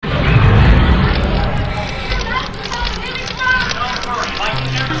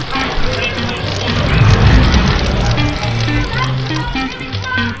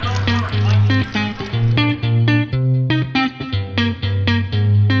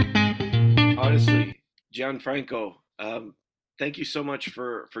Gianfranco, thank you so much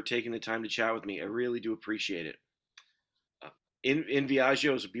for taking the time to chat with me. I really do appreciate it. Uh, in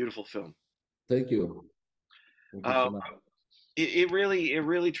Viaggio is a beautiful film. Thank you. Thank you Uh, so much. it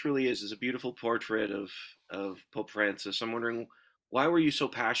really truly is. It's a beautiful portrait of Pope Francis. I'm wondering, why were you so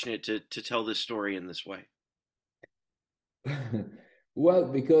passionate to tell this story in this way?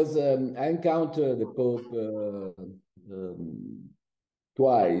 Well, because I encountered the Pope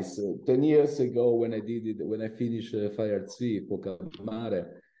twice. 10 years ago, when I did it, when I finished Fire at Sea, Poca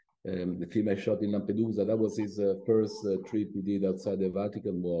Mare, the film I shot in Lampedusa, that was his first trip he did outside the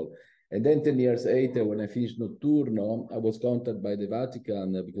Vatican Wall. And then 10 years later, when I finished Notturno, I was contacted by the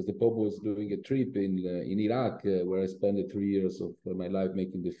Vatican because the Pope was doing a trip in Iraq, where I spent 3 years of my life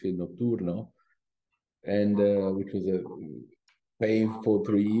making the film Notturno, and which was a painful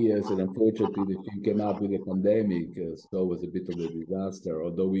 3 years. And unfortunately, the film came up with a pandemic, so it was a bit of a disaster.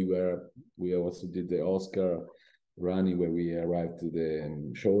 Although we also did the Oscar running where we arrived to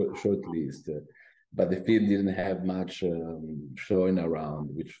the short list. But the film didn't have much showing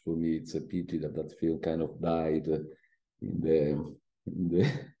around, which for me it's a pity that that film kind of died in the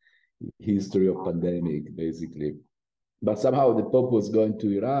history of pandemic, basically. But somehow the Pope was going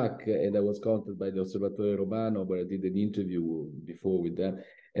to Iraq, and I was contacted by the Osservatore Romano, where I did an interview before with them.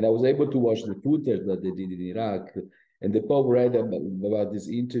 And I was able to watch the footage that they did in Iraq. And the Pope read about this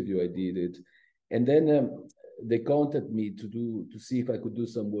interview, I did it. And then they contacted me to see if I could do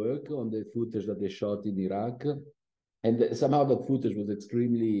some work on the footage that they shot in Iraq. And somehow that footage was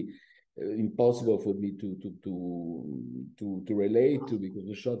extremely impossible for me to relate to because it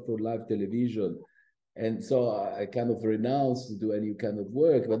was shot for live television, and so I kind of renounced to do any kind of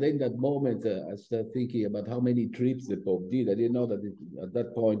work. But in that moment, I started thinking about how many trips the Pope did. I didn't know that at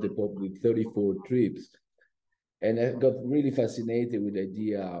that point the Pope did 34 trips. And I got really fascinated with the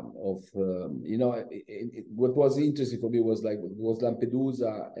idea of, what was interesting for me was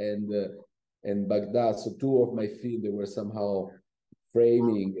Lampedusa and Baghdad. So two of my films, they were somehow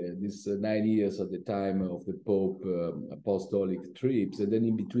framing these 9 years at the time of the Pope apostolic trips. And then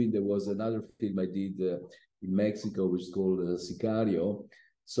in between, there was another film I did in Mexico, which is called Sicario.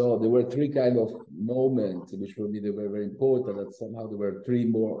 So there were three kind of moments, which for me they were very important. That somehow there were three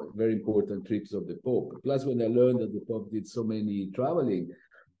more very important trips of the Pope. Plus, when I learned that the Pope did so many traveling,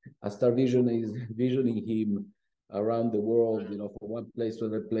 I start visioning him around the world, from one place to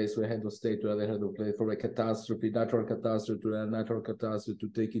another place, from head of state to other head of place, from a catastrophe, natural catastrophe to a natural catastrophe, to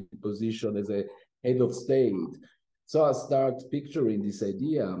taking position as a head of state. So I start picturing this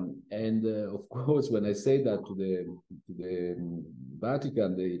idea, and of course, when I say that to the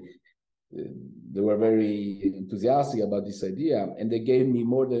Vatican, they were very enthusiastic about this idea, and they gave me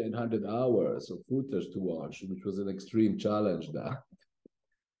more than 100 hours of footage to watch, which was an extreme challenge. That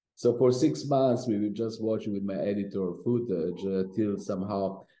so for 6 months, we were just watching with my editor footage till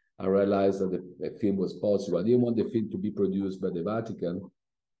somehow I realized that the film was possible. I didn't want the film to be produced by the Vatican,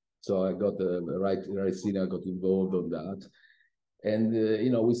 so I got the right scene. I got involved on that, and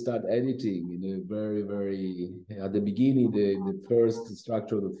we start editing in a very, very. At the beginning, the first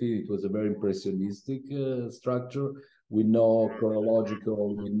structure of the film, it was a very impressionistic structure with no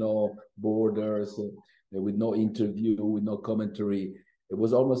chronological, with no borders, with no interview, with no commentary. It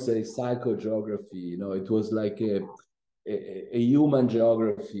was almost a psychogeography. It was like a human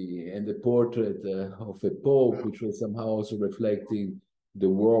geography and the portrait of a pope, which was somehow also reflecting the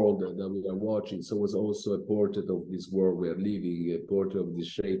world that we are watching. So it was also a portrait of this world we are living, a portrait of the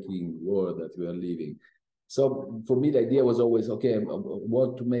shaking world that we are living. So for me, the idea was always, okay, I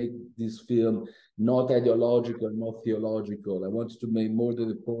want to make this film not ideological, not theological. I wanted to make more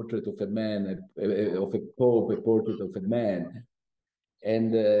than a portrait of a man, of a pope, a portrait of a man.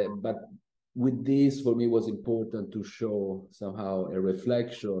 And but with this, for me, was important to show somehow a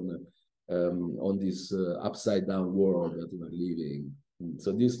reflection on this upside down world that we're living.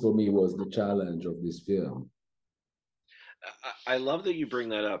 So this for me was the challenge of this film. I love that you bring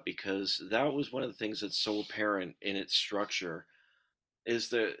that up because that was one of the things that's so apparent in its structure is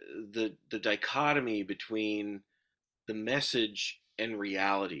the dichotomy between the message and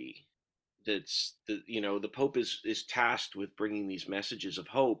reality. The Pope is tasked with bringing these messages of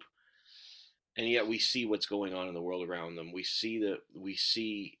hope, and yet we see what's going on in the world around them. We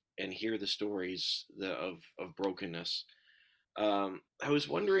see and hear the stories of brokenness. I was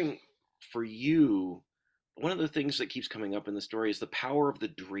wondering, for you, one of the things that keeps coming up in the story is the power of the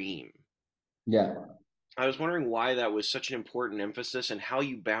dream. Yeah. I was wondering why that was such an important emphasis and how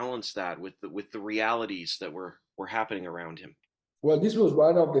you balance that with the realities that were happening around him. Well, this was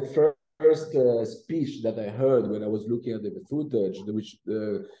one of the first speech that I heard when I was looking at the footage, which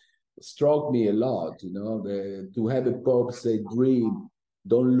struck me a lot. To have a pope say, "Dream,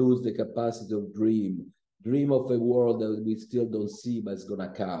 don't lose the capacity of dream. Dream of a world that we still don't see, but it's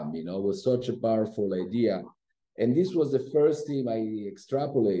gonna come." It was such a powerful idea. And this was the first thing I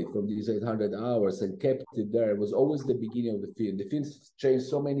extrapolated from these 800 hours and kept it there. It was always the beginning of the film. The film changed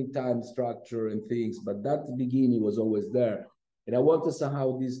so many times, structure and things, but that beginning was always there. And I wanted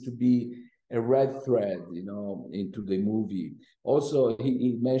somehow this to be a red thread, into the movie. Also,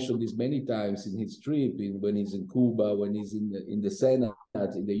 he mentioned this many times in his trip, when he's in Cuba, when he's in the Senate,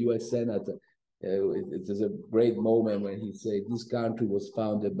 in the U.S. Senate. It is a great moment when he said this country was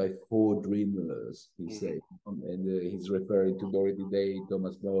founded by 4 dreamers, he said. And he's referring to Dorothy Day,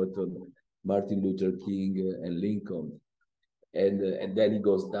 Thomas Norton, Martin Luther King, and Lincoln. And then he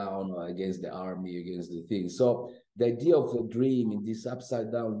goes down against the army, against the thing. So the idea of a dream in this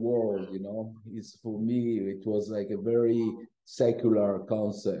upside down world, is, for me, it was like a very secular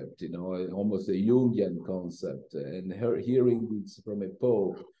concept, almost a Jungian concept. And hearing this from a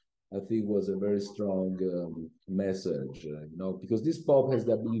pope, I think, was a very strong message, because this pope has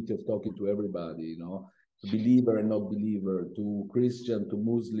the ability of talking to everybody, to believer and not believer, to Christian, to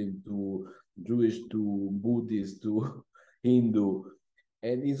Muslim, to Jewish, to Buddhist, to Hindu.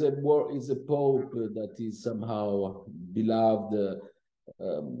 And he's a pope that is somehow beloved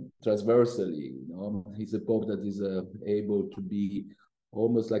transversally. He's a pope that is able to be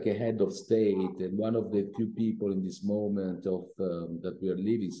almost like a head of state, and one of the few people in this moment of that we are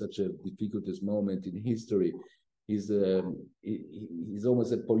living, such a difficult moment in history. He's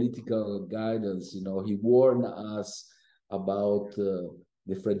almost a political guidance. He warned us about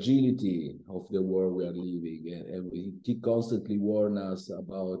the fragility of the world we are living, and he constantly warns us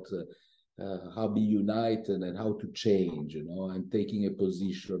about how be united and how to change, and taking a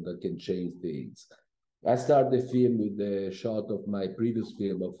position that can change things. I start the film with the shot of my previous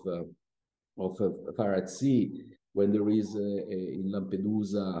film of Far at Sea, when there is in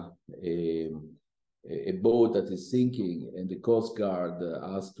Lampedusa a boat that is sinking, and the Coast Guard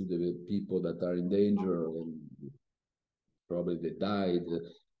asks to the people that are in danger, and probably they died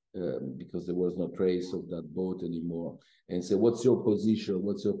because there was no trace of that boat anymore, and say, "What's your position?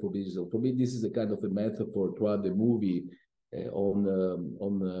 What's your position?" For me, this is a kind of a metaphor throughout the movie on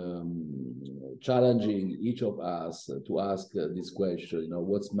challenging each of us to ask this question.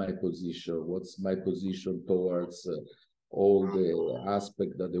 What's my position? What's my position towards all the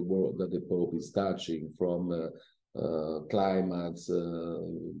aspects that the world, that the Pope is touching, from climates,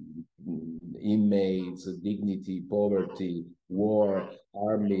 inmates, dignity, poverty, war,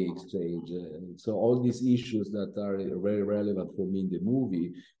 army exchange. So all these issues that are very relevant for me in the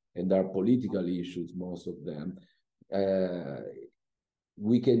movie, and are political issues, most of them.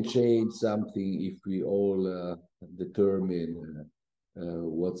 We can change something if we all determine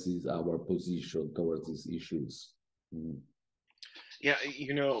what is our position towards these issues. Yeah,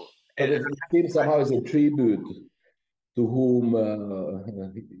 But it seems somehow is a tribute to whom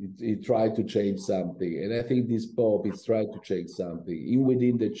he tried to change something. And I think this Pope is trying to change something in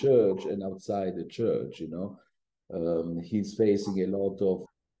within the church and outside the church. He's facing a lot of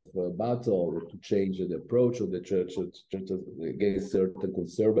battle to change the approach of the church against certain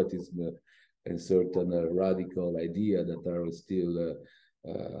conservatism and certain radical idea that are still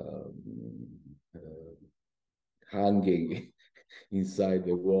hanging inside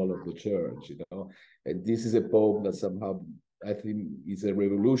the wall of the church, And this is a pope that somehow, I think, is a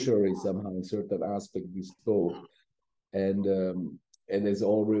revolutionary somehow in certain aspect, this pope. And as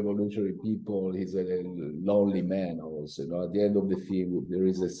all revolutionary people, he's a lonely man also. At the end of the film, there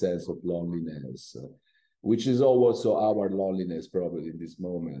is a sense of loneliness, which is also our loneliness probably in this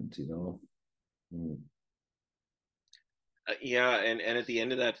moment. Mm. Yeah, and at the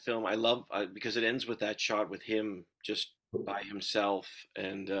end of that film, I love because it ends with that shot with him just by himself,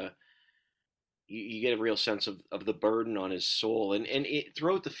 and you get a real sense of the burden on his soul, and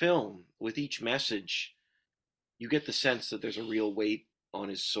throughout the film, with each message, you get the sense that there's a real weight on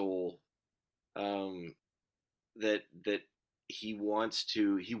his soul, um, that he wants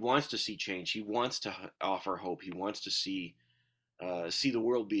to see change, he wants to offer hope, he wants to see the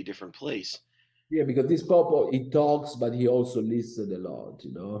world be a different place. Yeah, because this Pope, he talks, but he also listens a lot.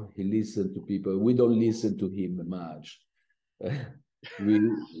 He listens to people. We don't listen to him much. we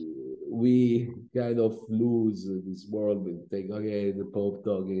we kind of lose this world and think, okay, the Pope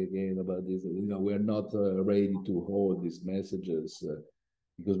talking again about this. We're not ready to hold these messages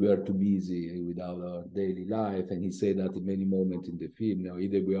because we are too busy with our daily life. And he said that in many moments in the film.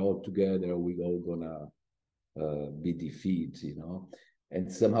 Either we're all together or we're all gonna be defeated. And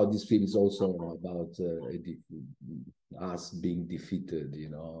somehow this film is also about us being defeated,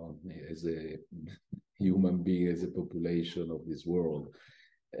 as a human being, as a population of this world.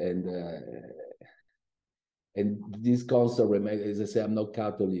 And this concept remains, as I say, I'm not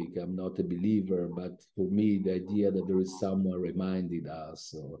Catholic, I'm not a believer, but for me, the idea that there is someone reminding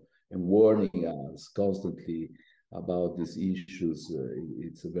us and warning us constantly about these issues,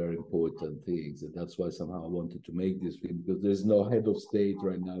 it's a very important thing. And that's why somehow I wanted to make this film, because there's no head of state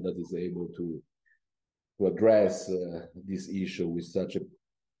right now that is able to address this issue with such a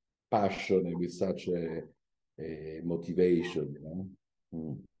passion and with such a motivation.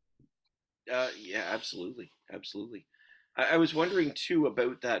 Mm. Yeah, absolutely, absolutely. I was wondering too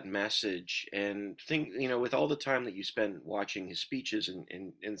about that message and think, with all the time that you spent watching his speeches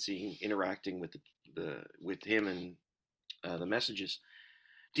and seeing interacting with the with him and the messages.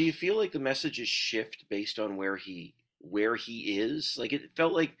 Do you feel like the messages shift based on where he is? Like it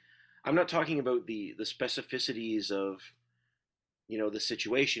felt like I'm not talking about the specificities of the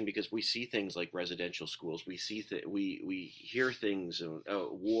situation, because we see things like residential schools, we hear things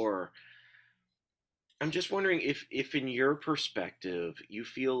of war. I'm just wondering if in your perspective you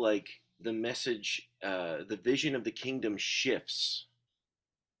feel like the message, the vision of the kingdom shifts.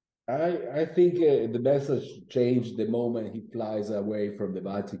 I think the message changed the moment he flies away from the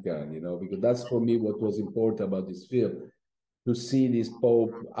Vatican, because that's for me what was important about this film, to see this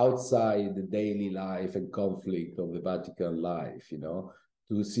Pope outside the daily life and conflict of the Vatican life,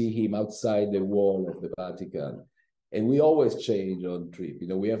 to see him outside the wall of the Vatican. And we always change on trip,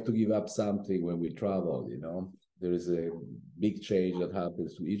 we have to give up something when we travel, There is a big change that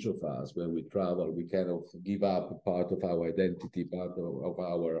happens to each of us when we travel. We kind of give up a part of our identity, part of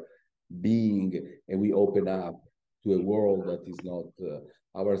our being, and we open up to a world that is not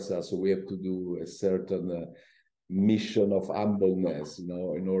ourselves. So we have to do a certain mission of humbleness,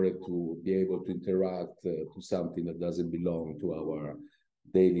 in order to be able to interact to something that doesn't belong to our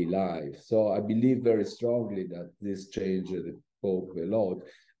daily life. So I believe very strongly that this changed the Pope a lot.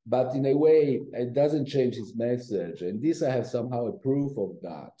 But in a way, it doesn't change his message. And this, I have somehow a proof of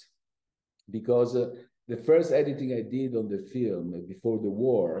that. Because the first editing I did on the film before the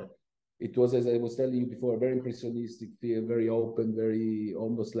war, it was, as I was telling you before, a very impressionistic film, very open, very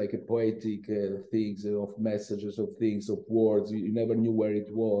almost like a poetic things of messages, of things, of words. You never knew where it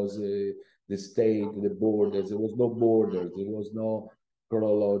was, the state, the borders. There was no borders. There was no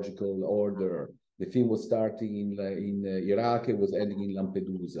chronological order. The film was starting in Iraq. It was ending in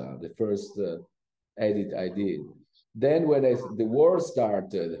Lampedusa. The first edit I did. Then when the war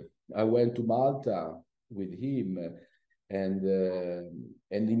started, I went to Malta with him, and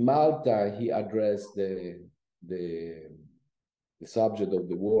in Malta he addressed the subject of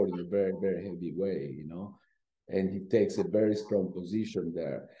the war in a very, very heavy way, and he takes a very strong position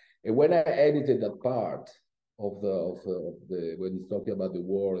there. And when I edited that part of the when he's talking about the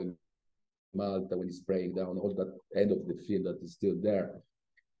war in Malta, when he's praying down all that end of the film that is still there,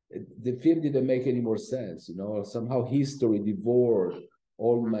 the film didn't make any more sense. Somehow history devoured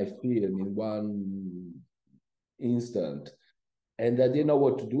all my film in one instant. And I didn't know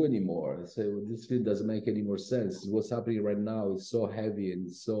what to do anymore. So this film doesn't make any more sense. What's happening right now is so heavy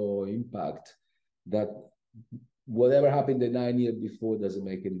and so impact that whatever happened the 9 years before doesn't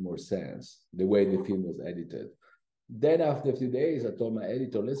make any more sense, the way the film was edited. Then after a few days, I told my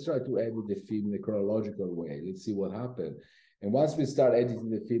editor, let's try to edit the film in a chronological way. Let's see what happened. And once we start editing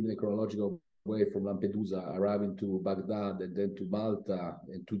the film in a chronological way, from Lampedusa, arriving to Baghdad, and then to Malta,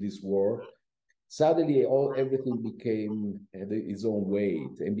 and to this war, suddenly everything became its own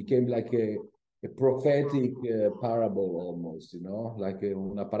weight and became like a prophetic parable almost, like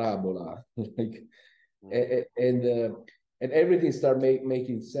una parabola. like, and everything started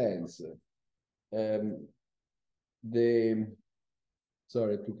making sense. Um, the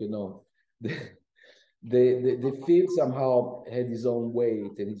sorry, I took a note. The film somehow had its own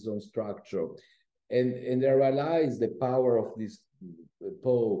weight and its own structure, and I realized the power of this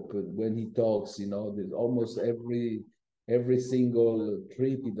Pope when he talks. There's almost every single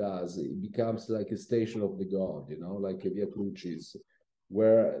trip he does, it becomes like a station of the God. Like a Via Crucis,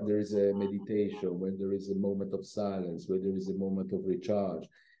 where there is a meditation, where there is a moment of silence, where there is a moment of recharge,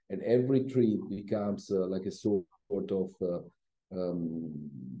 and every trip becomes like a sort of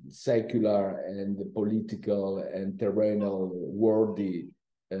secular and political and terrenal worthy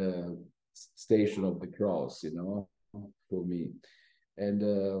uh, station of the cross, for me. And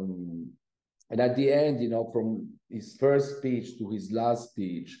and at the end, from his first speech to his last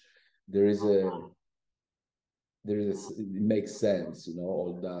speech, there is it makes sense,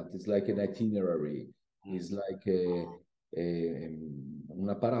 all that. It's like an itinerary. It's like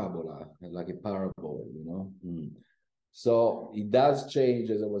una parabola, like a parable, you know. So it does change,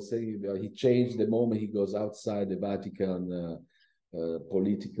 as I was saying, he changed the moment he goes outside the Vatican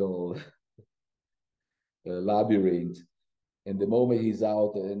political labyrinth. And the moment he's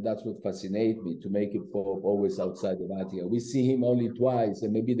out, and that's what fascinates me, to make a pope always outside the Vatican. We see him only twice,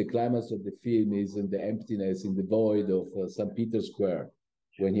 and maybe the climax of the film is in the emptiness, in the void of St. Peter's Square,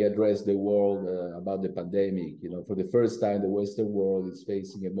 when he addressed the world about the pandemic. You know, for the first time, the Western world is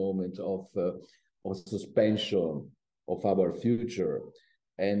facing a moment of suspension of our future.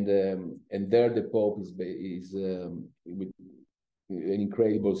 And there the Pope is with an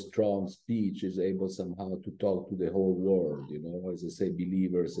incredible strong speech is able somehow to talk to the whole world, you know, as I say,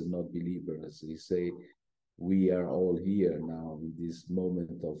 believers and not believers. He say, we are all here now in this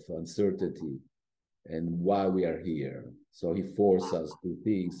moment of uncertainty and why we are here. So he forced us to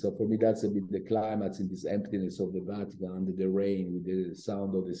think. So for me, that's a bit the climax in this emptiness of the Vatican under the rain with the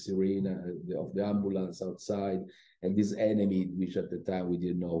sound of the sirene, of the ambulance outside, and this enemy, which at the time we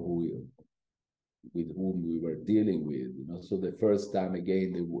didn't know with whom we were dealing with, you know. So the first time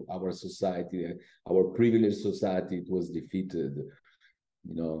again, our society, our privileged society, it was defeated,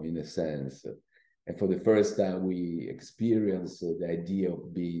 you know, in a sense. And for the first time, we experienced the idea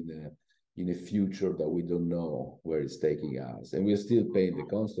of being in a future that we don't know where it's taking us, and we're still paying the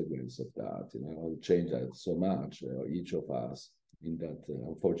consequence of that. You know, it changed that so much, each of us, in that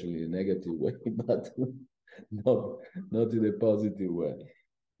unfortunately negative way, but not not in a positive way.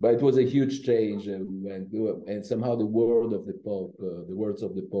 But it was a huge change, and somehow the word of the Pope, the words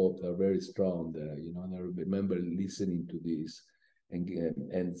of the Pope are very strong there. You know, and I remember listening to this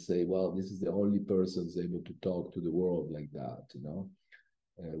and say, well, this is the only person who's able to talk to the world like that. You know,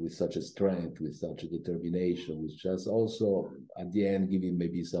 with such a strength, with such a determination, which just also at the end giving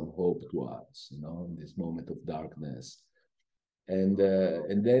maybe some hope to us. You know, in this moment of darkness. And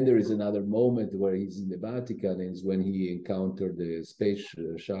then there is another moment where he's in the Vatican, and it's when he encountered the space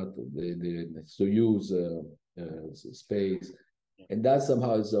shuttle, the Soyuz space, and that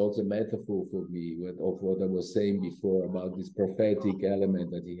somehow is also a metaphor for me of what I was saying before about this prophetic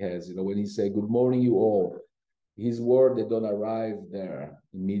element that he has. You know, when he said, "Good morning, you all," his word they don't arrive there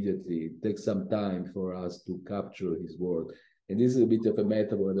immediately. It takes some time for us to capture his word, and this is a bit of a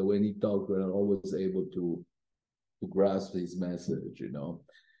metaphor that when he talked, we're always able to grasp his message, you know.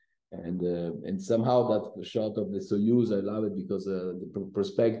 And somehow that shot of the Soyuz, I love it because the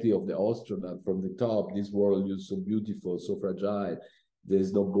perspective of the astronaut from the top, this world is so beautiful, so fragile.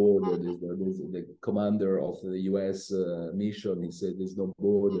 There's no border. There's the commander of the U.S. Mission. He said, "There's no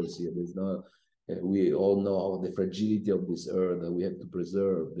borders here. There's no." We all know the fragility of this earth that we have to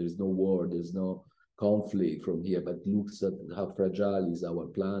preserve. There's no war. There's no conflict from here. But looks at how fragile is our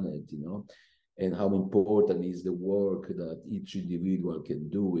planet, you know, and how important is the work that each individual can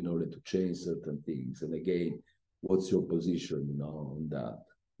do in order to change certain things. And again, what's your position, you know, on that?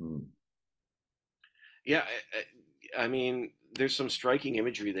 Yeah, I mean, there's some striking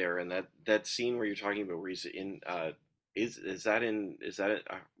imagery there, and that scene where you're talking about, where he's in, is that in, is that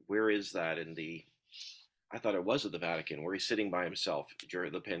where is that in the? I thought it was at the Vatican, where he's sitting by himself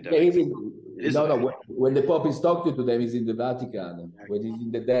during the Yeah, pandemic. It is the no, no. Vatican. When the Pope is talking to them, he's in the Vatican. Exactly. When he's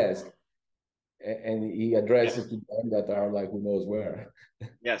in the desk, and he Yes, addresses to them that are like who knows where.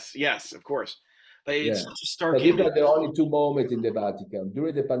 yes, yes, of course. But it's Yeah. such a So stark these image. are the only two moments in the Vatican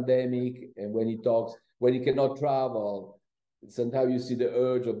during the pandemic, and when he talks, when he cannot travel. Sometimes you see the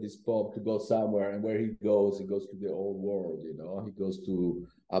urge of this Pope to go somewhere, and where he goes to the old world. You know, he goes to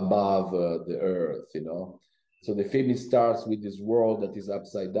above the earth. You know, so the film starts with this world that is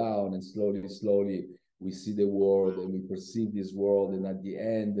upside down, and slowly, slowly we see the world, and we perceive this world, and at the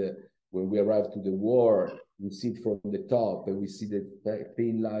end, when we arrive to the war, we see it from the top, and we see the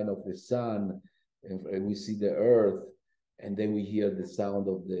thin line of the sun, and we see the earth, and then we hear the sound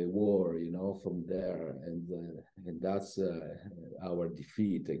of the war, you know, from there, and that's our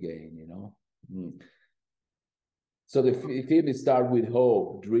defeat again, you know. So the film start with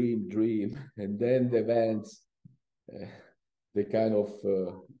hope, dream, dream, and then the events, uh, they kind of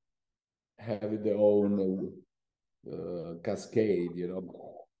have their own cascade, you know,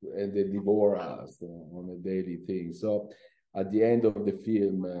 and they devour us on a daily thing. So at the end of the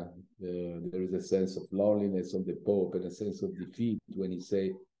film, there is a sense of loneliness on the Pope and a sense of defeat when he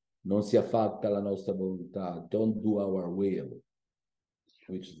say, "Non sia fatta la nostra volontà," don't do our will,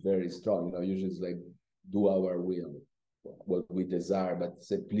 which is very strong. You know, usually it's like, do our will, what we desire, but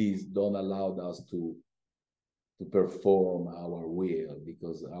say, please don't allow us to perform our will,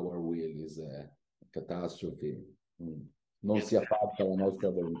 because our will is a catastrophe. Non It's sia fatta la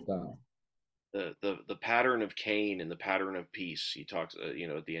nostra volontà. the pattern of Cain and the pattern of peace. He talks, at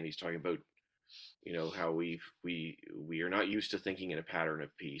the end, he's talking about how we are not used to thinking in a pattern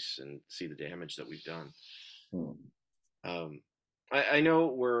of peace and see the damage that we've done. Hmm. Um, I know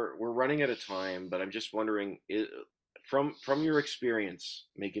we're running out of time, but I'm just wondering, from your experience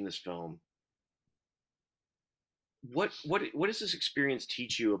making this film, what does this experience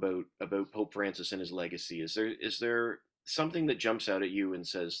teach you about Pope Francis and his legacy? Is there something that jumps out at you and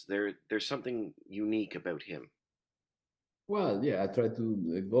says there's something unique about him? Well, yeah, I try to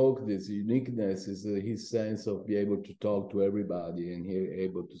evoke this uniqueness is his sense of being able to talk to everybody and he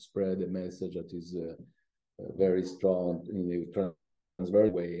able to spread a message that is very strong in a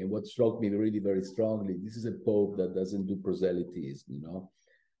transversal way. And what struck me really very strongly, this is a pope that doesn't do proselytism, you know.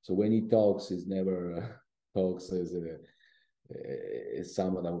 So when he talks, he's never talks as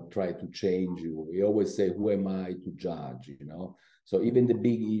someone that would try to change you. We always say, who am I to judge, you know? So even the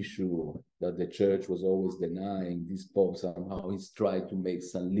big issue that the church was always denying, this pope somehow he's tried to make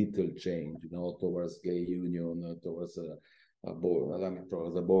some little change, you know, towards gay union, towards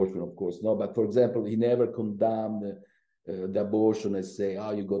towards abortion, of course. No, but for example, he never condemned the abortion and say,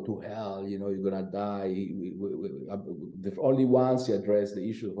 oh, you go to hell, you know, you're going to die. The only once he addressed the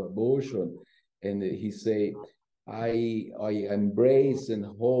issue of abortion, and he say, I embrace and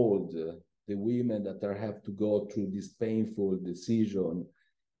hold the women that are, have to go through this painful decision,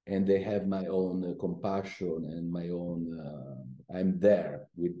 and they have my own compassion and my own. I'm there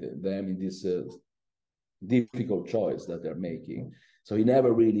with them in this difficult choice that they're making. So he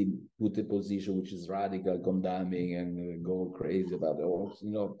never really put a position which is radical, condemning, and go crazy about it. Or,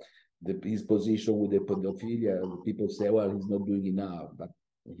 you know, his position with the pedophilia, people say, well, he's not doing enough, but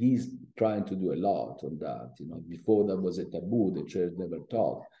he's trying to do a lot on that. You know, before that was a taboo, the church never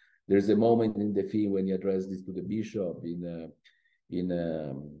talked. There's a moment in the film when he addressed this to the bishop in in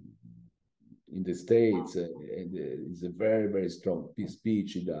the States, and it's a very, very strong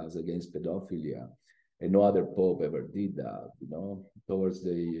speech he does against pedophilia. And no other pope ever did that, you know, towards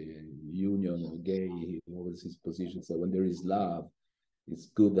the union, gay, always his position. So when there is love, it's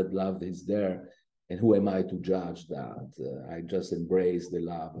good that love is there. And who am I to judge that? I just embrace the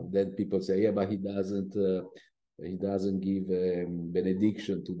love. And then people say, yeah, but he doesn't give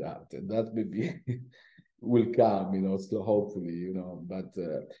benediction to that. And that maybe will come, you know, so hopefully, you know, but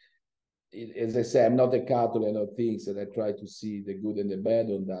as I say, I'm not a Catholic, I know things, and I try to see the good and the bad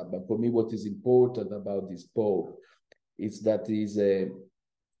on that. But for me, what is important about this Pope is that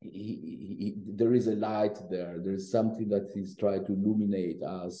there is a light there. There is something that he's trying to illuminate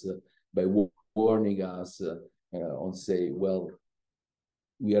us by warning us on say, well,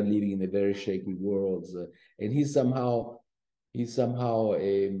 we are living in a very shaky world, and he's somehow how,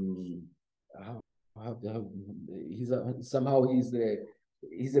 how, somehow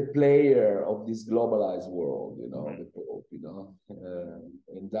he's a player of this globalized world, you know, the Pope, you know,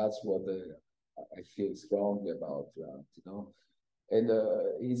 and that's what I feel strongly about that, you know. And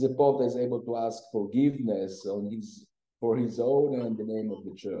he's a Pope that's able to ask forgiveness for his own and the name of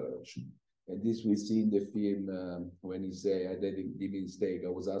the church. And this we see in the film when he say, I didn't give a mistake. I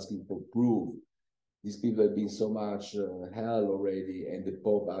was asking for proof. These people have been so much hell already, and the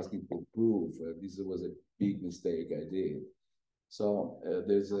Pope asking for proof. This was a big mistake I did. So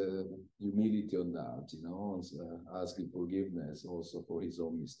there's a humility on that, you know, asking forgiveness also for his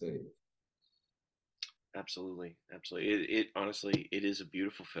own mistake. Absolutely, absolutely. It honestly, it is a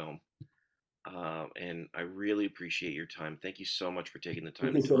beautiful film, and I really appreciate your time. Thank you so much for taking the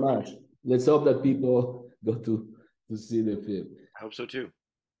Thank time you to so talk. much. Let's hope that people go to see the film. I hope so too.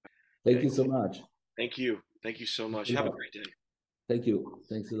 Thank Okay. you so much. Thank you. Thank you so Thanks much. a Have a lot. great day. Thank you.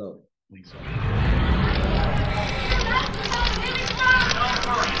 Thanks a lot. Thanks.